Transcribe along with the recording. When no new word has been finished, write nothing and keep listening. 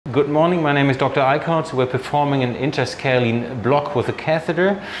Good morning, my name is Dr. Eickhout. We're performing an interscalene block with a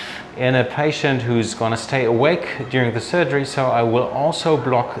catheter in a patient who's going to stay awake during the surgery, so I will also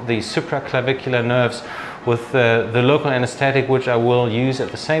block the supraclavicular nerves with the local anesthetic, which I will use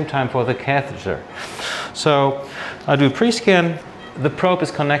at the same time for the catheter. So I do pre-scan. The probe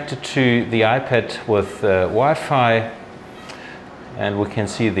is connected to the iPad with Wi-Fi, and we can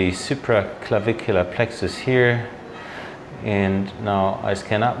see the supraclavicular plexus here. And now I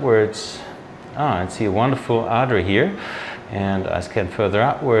scan upwards and see a wonderful artery here, and I scan further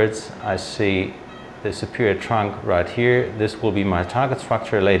upwards. I see the superior trunk right here. This will be my target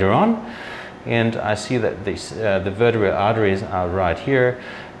structure later on, and I see that the vertebral arteries are right here,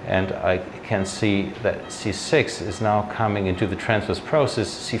 and I can see that C6 is now coming into the transverse process.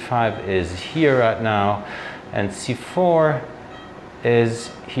 C5 is here right now, and C4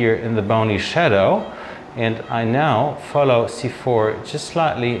 is here in the bony shadow. And I now follow C4 just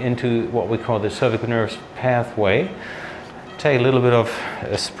slightly into what we call the cervical nerve pathway. Take a little bit of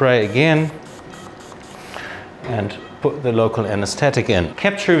a spray again and put the local anesthetic in.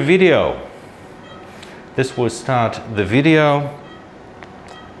 Capture video. This will start the video.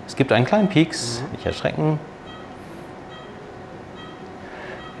 Es gibt einen kleinen Pieks, nicht erschrecken.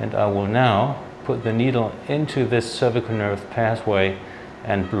 And I will now put the needle into this cervical nerve pathway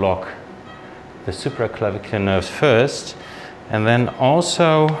and block the supraclavicular nerves first, and then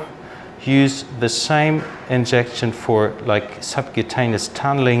also use the same injection for like subcutaneous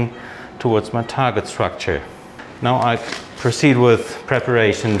tunneling towards my target structure. Now I proceed with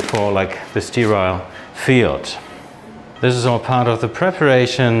preparation for like the sterile field. This is all part of the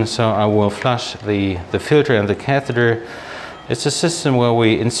preparation, so I will flush the filter and the catheter. It's a system where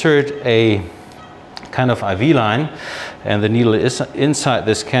we insert a kind of IV line, and the needle is inside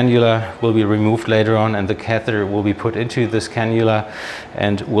this cannula, will be removed later on, and the catheter will be put into this cannula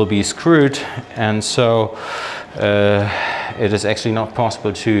and will be screwed. And so it is actually not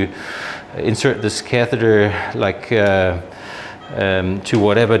possible to insert this catheter like to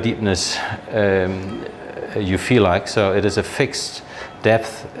whatever deepness you feel like. So it is a fixed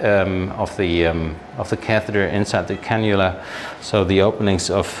depth of the catheter inside the cannula, so the openings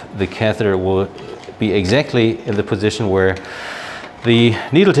of the catheter will be exactly in the position where the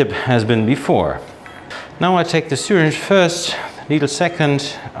needle tip has been before. Now I take the syringe first, needle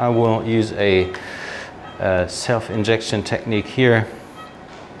second. I will use a self-injection technique here,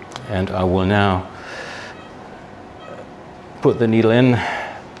 and I will now put the needle in.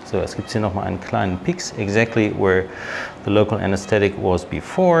 So, es gibt hier nochmal einen kleinen Pieks, exactly where the local anesthetic was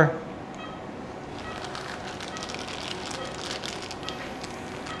before.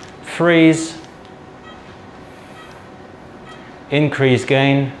 Freeze. Increase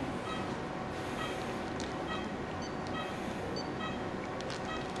gain.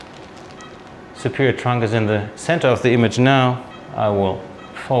 Superior trunk is in the center of the image now. I will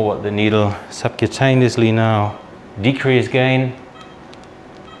forward the needle subcutaneously now. Decrease gain.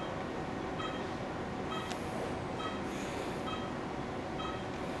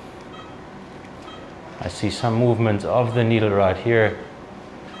 I see some movements of the needle right here,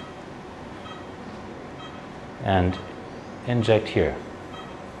 and inject here.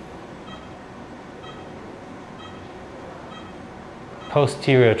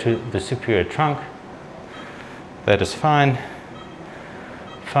 Posterior to the superior trunk. That is fine.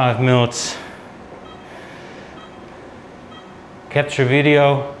 5 mils. Capture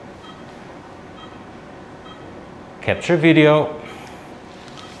video. Capture video.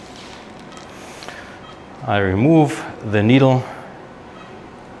 I remove the needle,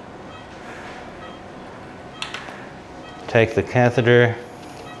 take the catheter,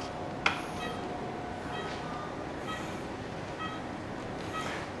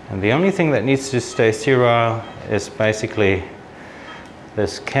 and the only thing that needs to stay sterile is basically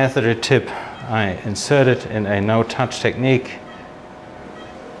this catheter tip. I insert it in a no-touch technique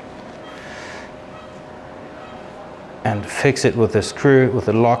and fix it with a screw, with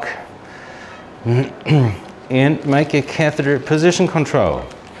a lock, and make a catheter position control.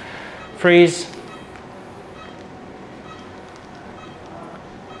 Freeze.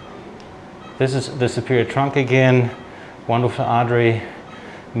 This is the superior trunk again, wonderful artery,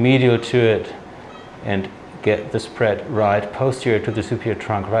 medial to it, and get the spread right posterior to the superior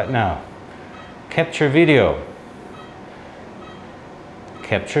trunk right now. Capture video.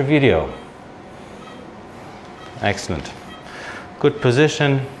 Capture video. Excellent. Good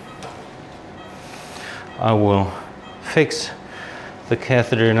position. I will fix the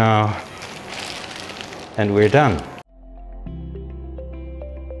catheter now, and we're done.